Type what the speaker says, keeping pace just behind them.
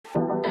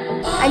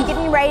I'm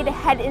getting ready to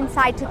head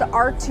inside to the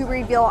R2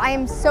 reveal. I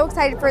am so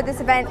excited for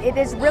this event. It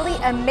is really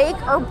a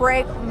make or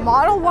break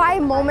Model Y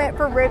moment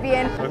for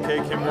Rivian.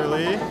 Okay,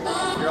 Kimberly,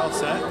 you're all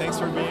set. Thanks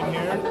for being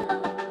here.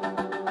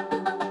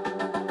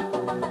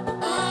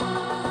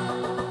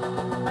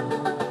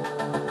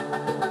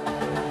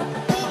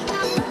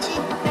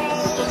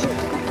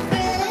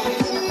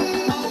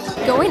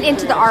 Going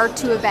into the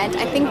R2 event,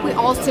 I think we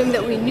all assumed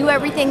that we knew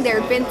everything. There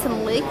had been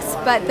some leaks,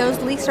 but those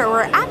leaks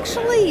were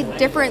actually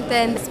different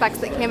than the specs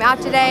that came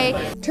out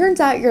today. Turns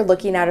out you're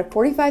looking at a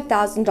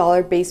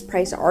 $45,000 base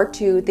price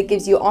R2 that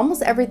gives you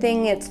almost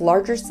everything its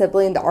larger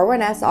sibling, the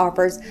R1S,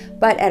 offers,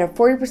 but at a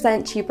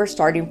 40% cheaper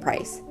starting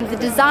price. The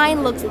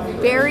design looks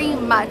very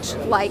much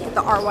like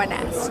the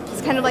R1S.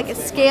 It's kind of like a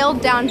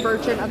scaled down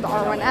version of the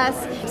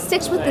R1S. It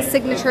sticks with the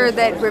signature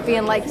that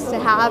Rivian likes to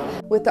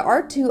have. With the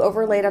R2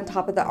 overlaid on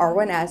top of the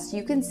R1S,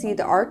 you can see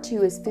the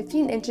R2 is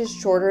 15 inches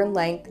shorter in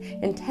length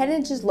and 10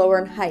 inches lower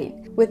in height,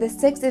 with a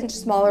 6-inch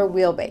smaller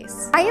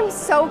wheelbase. I am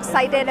so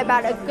excited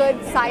about a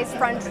good size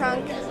front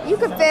trunk. You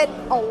could fit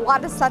a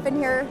lot of stuff in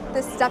here.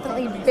 This is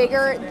definitely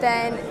bigger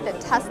than the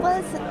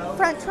Tesla's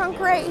front trunk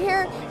right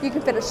here. You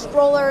can fit a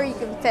stroller, you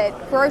can fit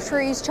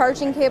groceries,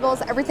 charging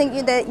cables,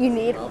 everything that you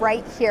need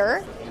right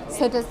here.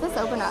 So does this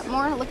open up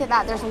more? Look at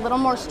that, there's a little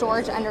more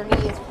storage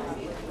underneath.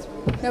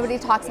 Nobody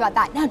talks about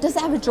that. Now, does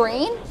it have a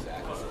drain?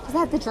 Does it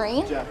have the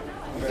drain? Yeah.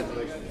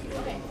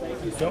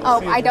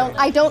 Oh,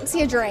 I don't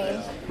see a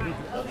drain.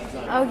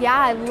 Oh yeah,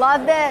 I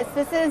love this.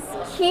 This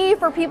is key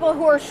for people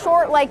who are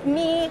short like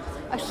me.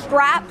 A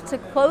strap to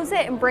close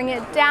it and bring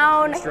it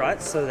down.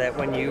 Strut so that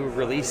when you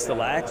release the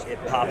latch, it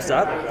pops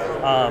up,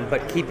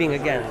 but keeping,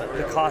 again,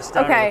 the cost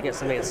down and get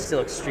something that's still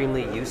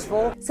extremely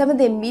useful. Some of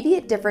the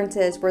immediate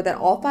differences were that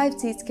all 5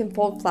 seats can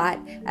fold flat.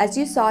 As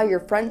you saw, your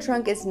front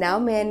trunk is now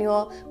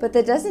manual, but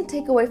that doesn't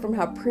take away from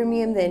how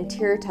premium the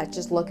interior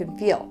touches look and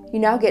feel. You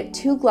now get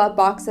 2 glove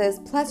boxes,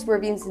 plus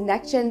Rivian's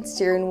next-gen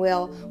steering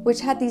wheel,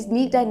 which had these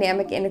neat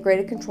dynamic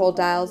integrated control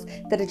dials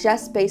that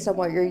adjust based on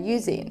what you're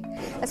using.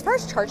 As far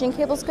as charging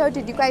cables go,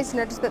 did you guys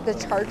notice that the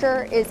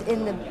charger is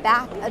in the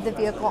back of the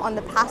vehicle on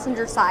the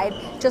passenger side,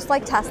 just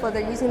like Tesla?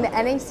 They're using the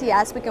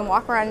NACS. We can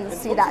walk around and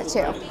see that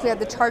too. We have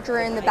the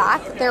charger in the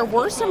back. There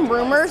were some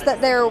rumors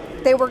that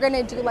they were going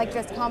to do like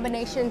this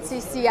combination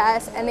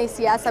CCS,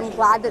 NACS. I'm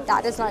glad that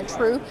that is not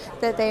true,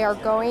 that they are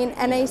going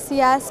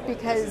NACS,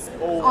 because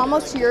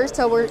almost years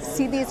till we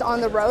see these on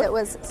the road. It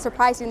was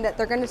surprising that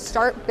they're going to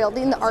start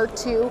building the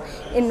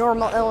R2 in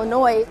Normal,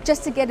 Illinois,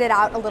 just to get it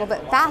out a little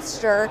bit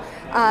faster.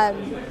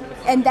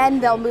 And then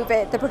they'll move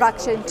the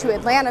production to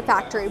Atlanta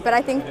factory. But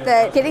I think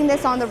that getting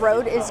this on the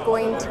road is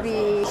going to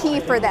be key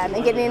for them,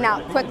 and getting it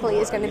out quickly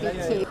is going to be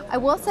key. I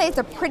will say it's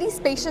a pretty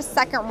spacious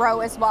second row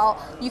as well.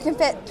 You can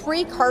fit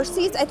 3 car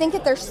seats. I think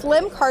if they're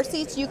slim car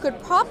seats, you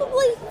could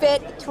probably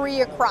fit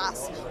 3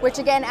 across, which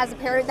again, as a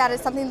parent, that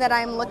is something that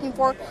I'm looking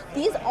for.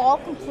 These all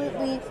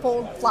completely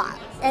fold flat,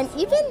 and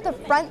even the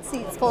front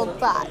seats fold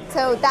flat.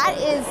 So that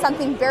is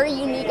something very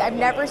unique I've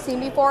never seen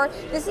before.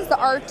 This is the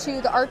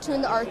R2. The R2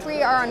 and the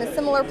R3 are on a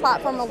similar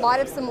platform, a lot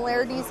of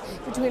similarities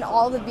between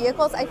all the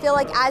vehicles. I feel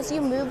like as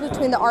you move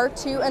between the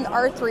R2 and the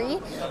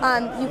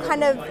R3, you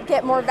kind of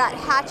get more of that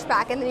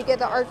hatchback, and then you get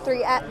the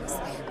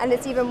R3X, and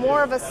it's even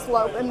more of a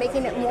slope and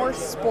making it more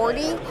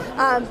sporty.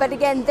 But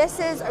again, this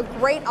is a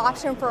great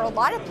option for a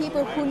lot of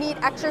people who need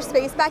extra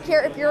space back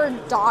here. If you're a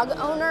dog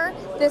owner,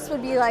 this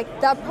would be like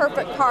the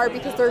perfect car,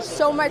 because there's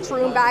so much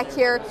room back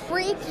here.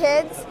 3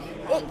 kids,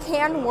 it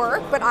can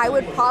work, but I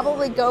would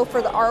probably go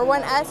for the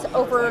R1S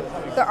over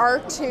the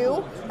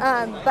R2.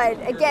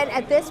 But again,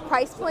 at this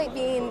price point,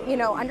 being, you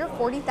know, under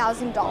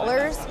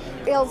 $40,000,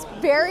 feels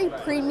very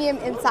premium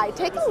inside.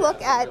 Take a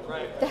look at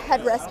the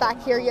headrest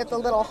back here. You have the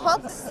little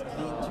hooks.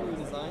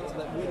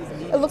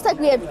 It looks like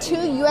we have 2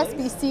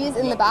 USB-Cs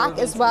in the back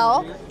as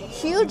well.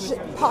 Huge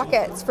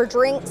pockets for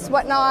drinks,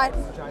 whatnot.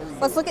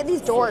 Let's look at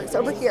these doors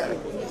over here.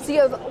 So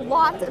you have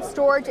lots of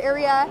storage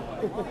area.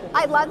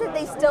 I love that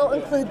they still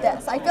include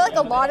this. I feel like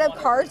a lot of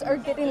cars are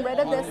getting rid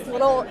of this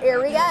little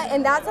area,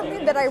 and that's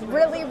something that I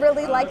really,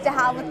 really like to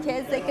have with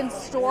kids. They can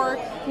store,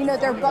 you know,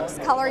 their books,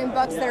 coloring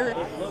books, their,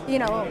 you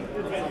know,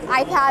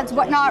 iPads,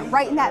 whatnot,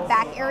 right in that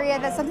back area.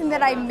 That's something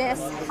that I miss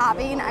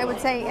having, I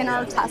would say, in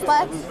our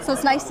Tesla. So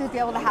it's nice to be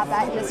able to have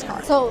that in this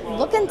car. So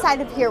look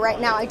inside of here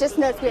right now. I just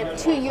noticed we have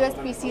 2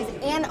 USB-Cs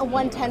and a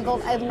 110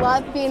 volt. I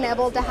love being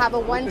able to have a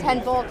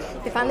 110 volt.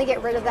 They finally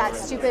get rid of that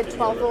stupid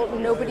 12 volt.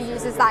 Nobody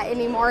uses that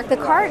anymore. The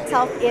car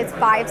itself is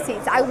 5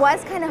 seats. I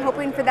was kind of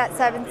hoping for that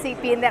 7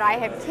 seat, being that I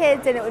have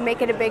kids and it would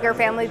make it a bigger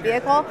family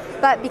vehicle,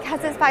 but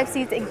because it's 5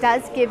 seats, it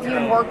does give you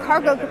more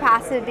cargo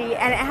capacity,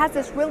 and it has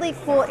this really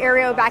cool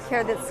area back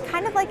here that's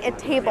kind of like a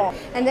table.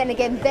 And then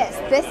again,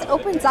 this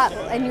opens up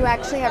and you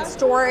actually have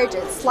storage.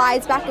 It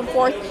slides back and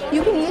forth.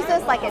 You can use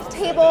this like a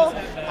table,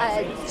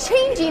 a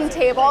changing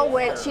table,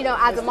 which, you know,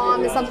 as a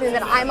mom is something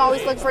that I'm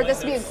always looking for.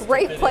 This would be a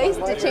great place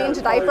to change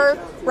a diaper,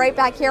 right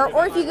back here.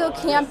 Or if you go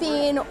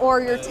camping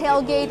or you're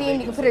tailgating,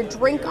 you can put a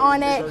drink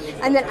on it,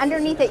 and then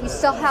underneath it you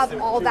still have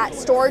all that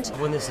storage.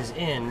 When this is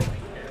in,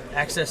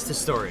 access to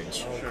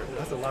storage. Sure.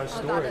 That's a lot of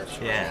storage.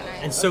 Yeah.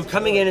 And so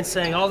coming in and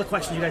saying all the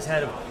questions you guys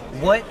had of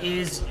what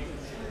is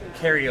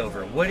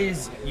carryover, what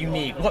is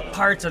unique, what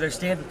parts are there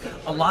standard,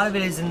 a lot of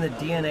it is in the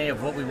DNA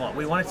of what we want.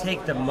 We want to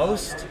take the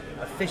most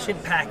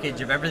efficient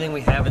package of everything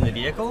we have in the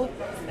vehicle,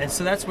 and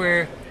so that's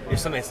where if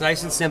something that's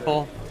nice and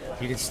simple,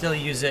 you can still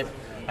use it.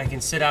 I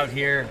can sit out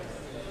here,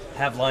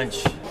 have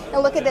lunch.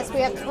 And look at this, we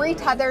have 3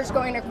 tethers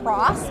going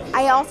across.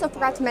 I also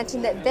forgot to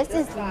mention that this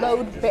is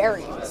load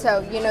bearing. So,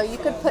 you know, you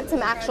could put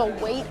some actual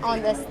weight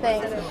on this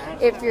thing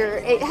if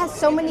it has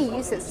so many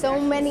uses, so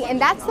many, and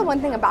that's the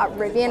one thing about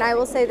Rivian, I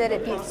will say that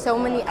it beats so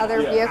many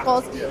other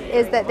vehicles,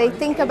 is that they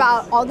think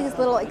about all these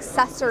little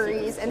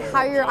accessories and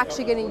how you're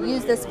actually gonna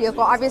use this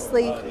vehicle.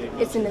 Obviously,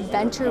 it's an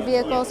adventure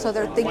vehicle, so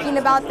they're thinking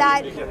about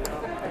that.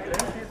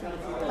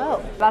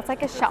 Oh, that's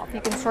like a shelf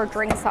you can store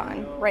drinks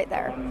on right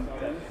there.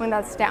 When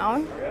that's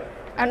down,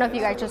 I don't know if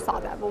you guys just saw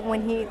that, but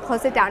when he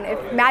closed it down,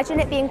 imagine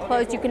it being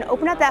closed, you can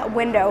open up that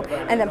window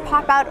and then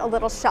pop out a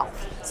little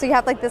shelf. So you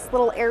have like this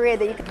little area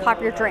that you can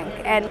pop your drink,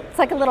 and it's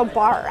like a little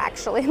bar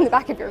actually in the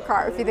back of your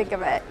car if you think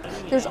of it.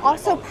 There's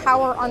also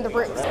power on the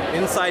roof.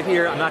 Inside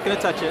here, I'm not gonna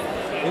touch it.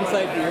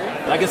 Inside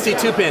here, I can see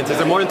 2 pins. Is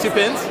there more than 2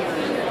 pins?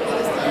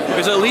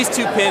 There's at least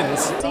 2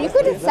 pins. So you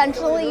could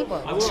essentially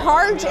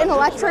charge an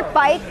electric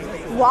bike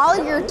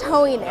while you're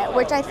towing it,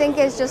 which I think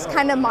is just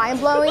kind of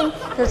mind-blowing.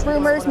 There's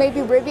rumors maybe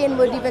Rivian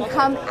would even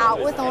come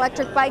out with an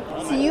electric bike.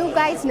 So you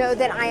guys know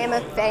that I am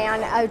a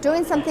fan of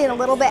doing something a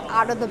little bit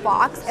out of the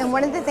box, and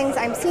one of the things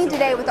I'm seeing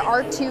today with the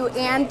R2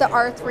 and the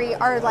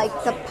R3 are like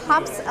the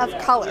pops of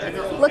color.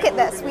 Look at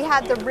this, we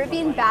have the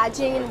Rivian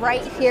badging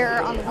right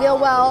here on the wheel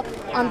well,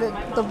 on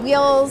the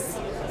wheels,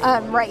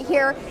 right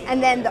here,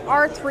 and then the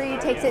R3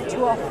 takes it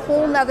to a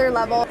whole nother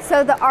level.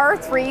 So the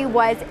R3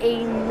 was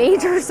a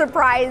major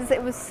surprise.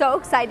 It was so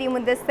exciting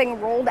when this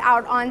thing rolled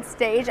out on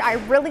stage. I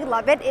really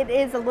love it. It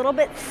is a little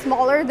bit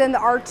smaller than the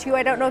R2.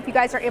 I don't know if you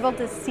guys are able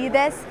to see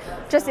this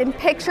just in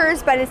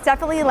pictures, but it's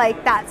definitely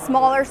like that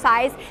smaller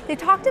size. They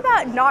talked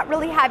about not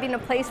really having a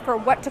place for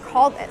what to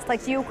call this.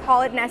 Like, you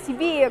call it an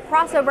SUV, a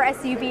crossover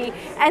SUV,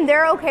 and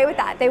they're okay with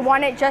that. They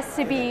want it just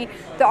to be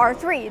the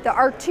R3, the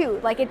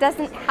R2. Like, it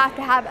doesn't have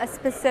to have a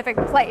specific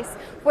place.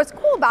 What's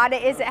cool about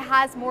it is it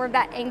has more of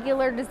that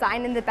angular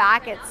design in the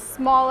back. It's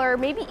smaller,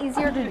 maybe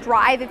easier to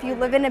drive if you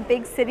live in a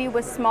big city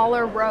with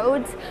smaller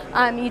roads.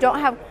 You don't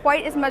have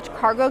quite as much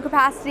cargo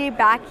capacity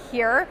back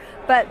here,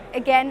 but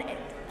again,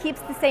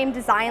 keeps the same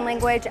design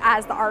language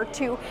as the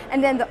R2.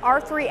 And then the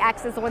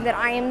R3X is the one that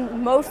I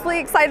am mostly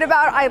excited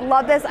about. I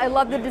love this, I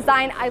love the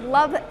design, I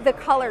love the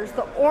colors,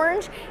 the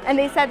orange, and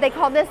they said they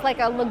call this like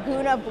a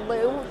Laguna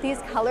blue. These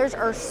colors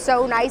are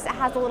so nice. It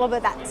has a little bit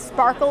of that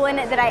sparkle in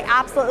it that I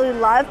absolutely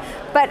love.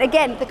 But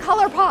again, the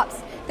color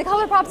pops. The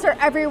color pops are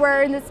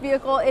everywhere in this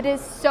vehicle. It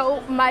is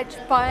so much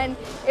fun.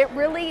 It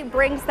really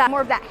brings that more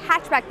of that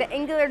hatchback, the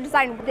angular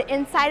design. The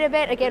inside of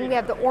it, again, we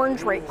have the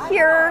orange right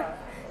here.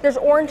 There's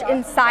orange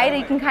inside,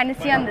 you can kind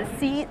of see on the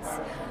seats.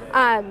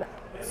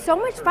 So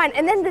much fun.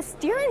 And then the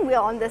steering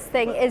wheel on this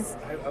thing is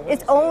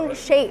its own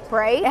shape,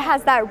 right? It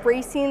has that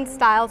racing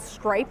style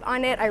stripe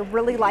on it. I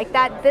really like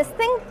that. This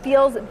thing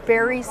feels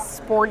very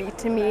sporty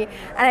to me.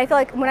 And I feel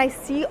like when I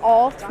see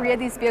all 3 of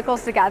these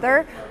vehicles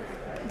together,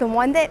 the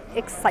one that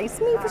excites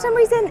me for some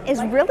reason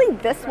is really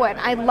this one.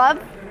 I love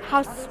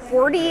how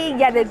sporty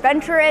yet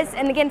adventurous.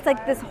 And again, it's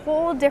like this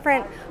whole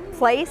different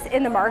place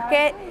in the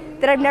market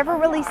that I've never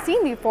really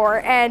seen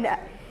before, and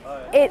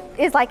it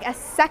is like a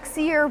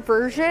sexier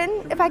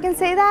version, if I can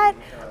say that,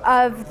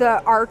 of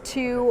the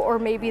R2 or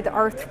maybe the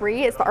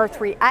R3. It's the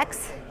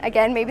R3X.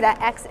 Again, maybe that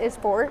X is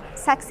for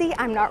sexy,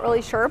 I'm not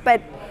really sure,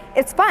 but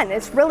it's fun.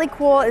 It's really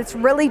cool. It's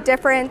really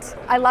different.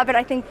 I love it.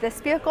 I think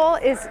this vehicle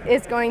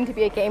is going to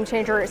be a game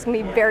changer. It's going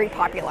to be very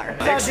popular.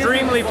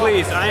 Extremely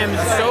pleased. I am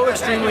so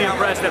extremely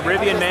impressed that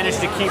Rivian managed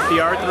to keep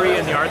the R3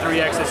 and the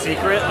R3X a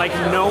secret like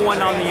no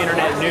one on the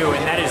internet knew,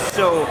 and that is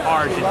so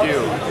hard to do.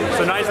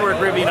 So nice work,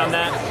 Rivian, on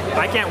that.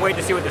 I can't wait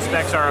to see what the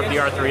specs are of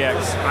the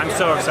R3X. I'm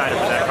so excited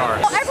for that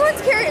car. Well, everyone's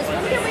curious,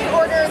 when can we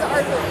order the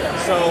R3?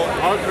 So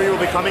R3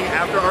 will be coming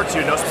after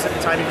R2. No specific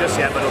timing just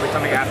yet, but it'll be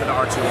coming after the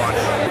R2 launch.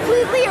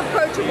 Completely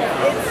approachable.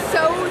 It's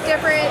so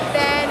different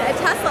than a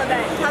Tesla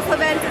event. Tesla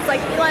events, it's like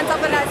Elon's up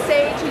on that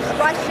stage, he's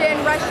rush in,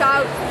 rush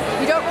out.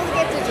 You don't really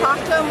get to talk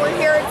to him. We're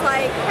here, it's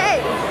like,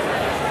 hey,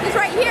 he's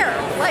right here.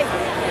 Like,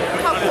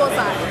 how cool is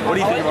that? What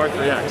do you think of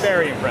R3X?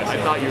 Very impressive. I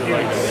thought you were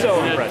like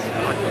so impressive.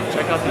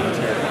 Check out the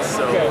interior. It's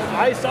so cool.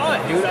 I saw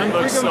it, dude. I'm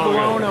freaking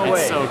blown away.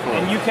 It's so cool.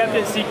 And you kept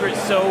it secret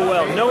so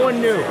well. No one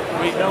knew.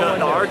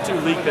 The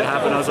R2 leak that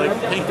happened, I was like,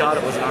 thank God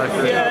it was an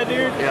R3. Yeah,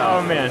 dude. Yeah.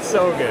 Oh man,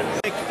 so good.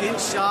 In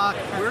shock.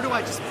 Where do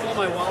I just pull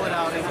my wallet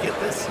out and get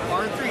this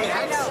R3X?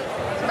 I know.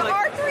 The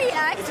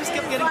R3X it just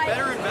kept getting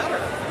better and better.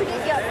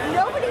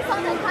 Nobody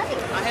saw that coming.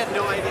 I had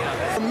no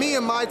idea. For me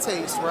and my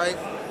taste, right,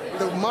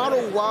 the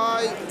Model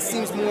Y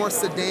seems more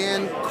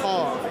sedan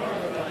car.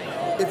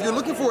 If you're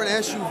looking for an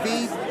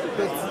SUV,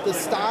 the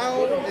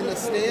style and the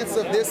stance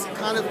of this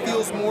kind of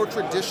feels more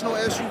traditional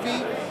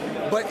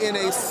SUV. but in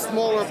a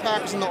smaller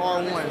package than the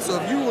R1.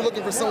 So if you were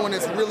looking for someone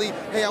that's really,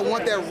 hey, I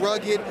want that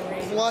rugged,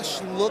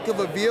 plush look of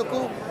a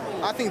vehicle,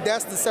 I think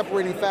that's the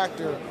separating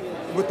factor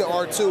with the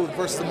R2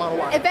 versus the Model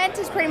Y. Event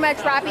is pretty much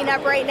wrapping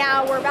up right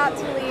now. We're about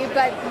to leave,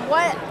 but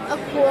what a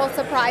cool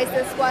surprise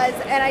this was.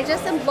 And I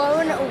just am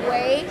blown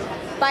away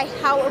by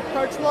how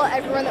approachable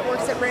everyone that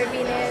works at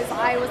Rivian is.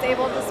 I was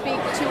able to speak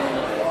to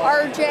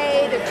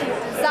RJ, the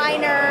chief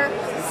designer,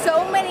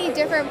 so many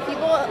different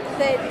people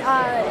that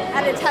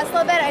at a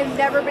Tesla event, I've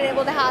never been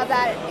able to have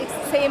that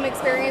same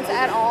experience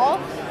at all.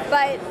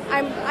 But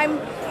I'm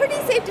pretty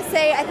safe to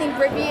say I think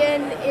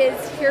Rivian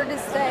is here to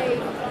stay.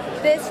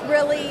 This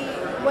really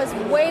was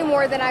way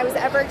more than I was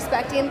ever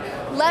expecting.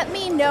 Let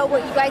me know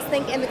what you guys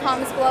think in the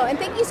comments below, and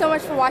thank you so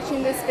much for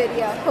watching this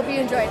video. Hope you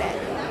enjoyed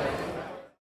it.